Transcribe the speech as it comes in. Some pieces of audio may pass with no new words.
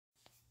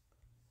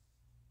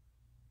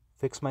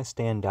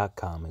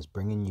FixMyStand.com is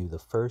bringing you the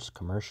first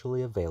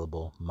commercially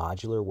available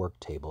modular work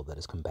table that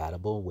is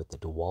compatible with the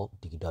DEWALT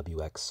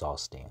DWX saw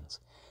stands.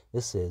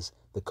 This is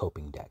the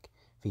Coping Dek,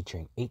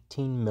 featuring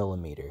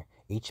 18mm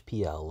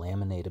HPL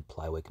laminated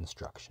plywood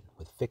construction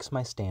with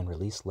FixMyStand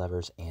release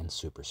levers and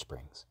super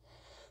springs.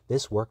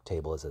 This work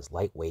table is as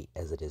lightweight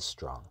as it is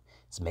strong.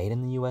 It's made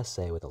in the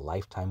USA with a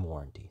lifetime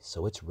warranty,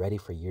 so it's ready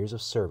for years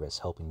of service,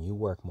 helping you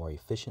work more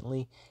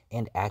efficiently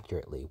and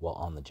accurately while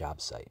on the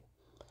job site.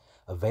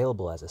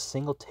 Available as a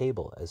single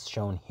table as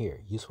shown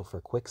here, useful for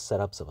quick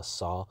setups of a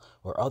saw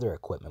or other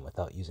equipment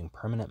without using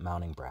permanent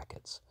mounting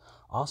brackets.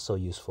 Also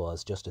useful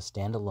as just a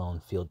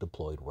standalone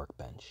field-deployed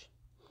workbench.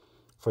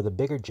 For the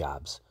bigger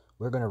jobs,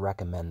 we're going to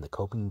recommend the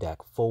Coping Dek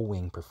Full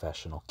Wing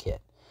Professional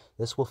Kit.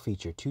 This will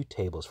feature 2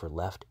 tables for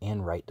left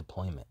and right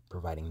deployment,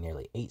 providing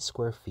nearly 8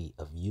 square feet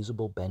of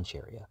usable bench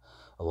area,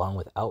 along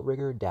with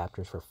outrigger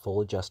adapters for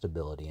full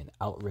adjustability and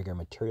outrigger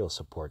material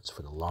supports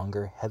for the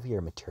longer,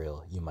 heavier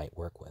material you might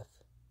work with.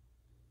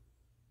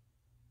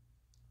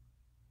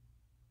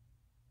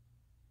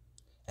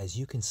 As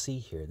you can see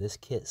here, this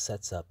kit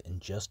sets up in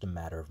just a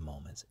matter of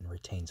moments and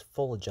retains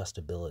full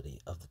adjustability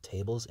of the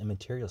tables and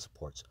material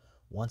supports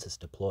once it's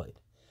deployed.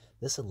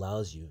 This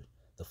allows you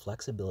the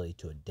flexibility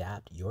to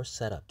adapt your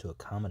setup to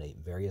accommodate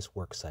various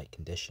worksite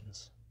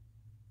conditions.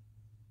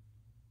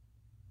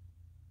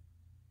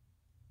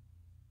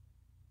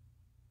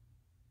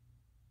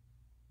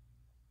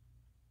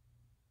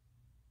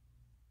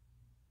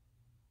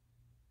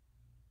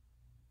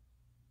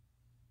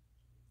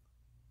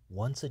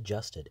 Once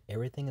adjusted,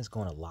 everything is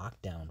going to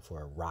lock down for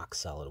a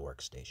rock-solid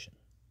workstation.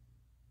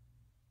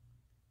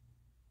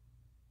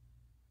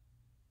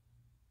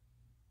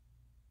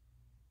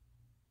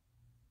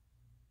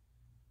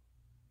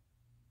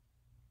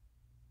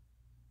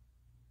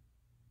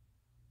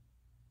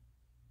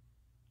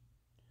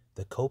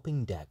 The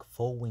Coping Dek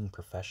Full Wing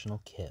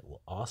Professional Kit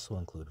will also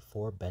include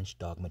 4 bench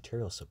dog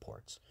material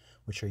supports,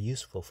 which are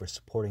useful for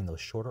supporting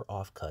those shorter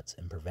offcuts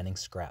and preventing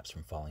scraps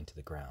from falling to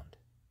the ground.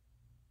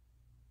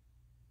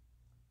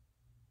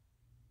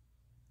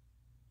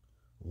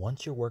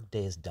 Once your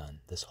workday is done,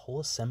 this whole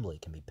assembly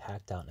can be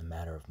packed out in a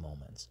matter of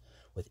moments,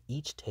 with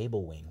each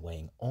table wing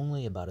weighing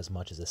only about as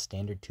much as a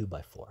standard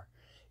 2x4.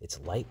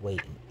 It's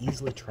lightweight and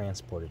easily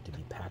transported to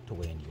be packed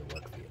away into your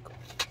work vehicle.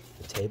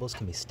 The tables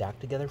can be stacked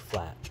together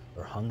flat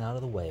or hung out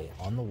of the way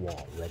on the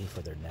wall, ready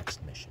for their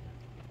next mission.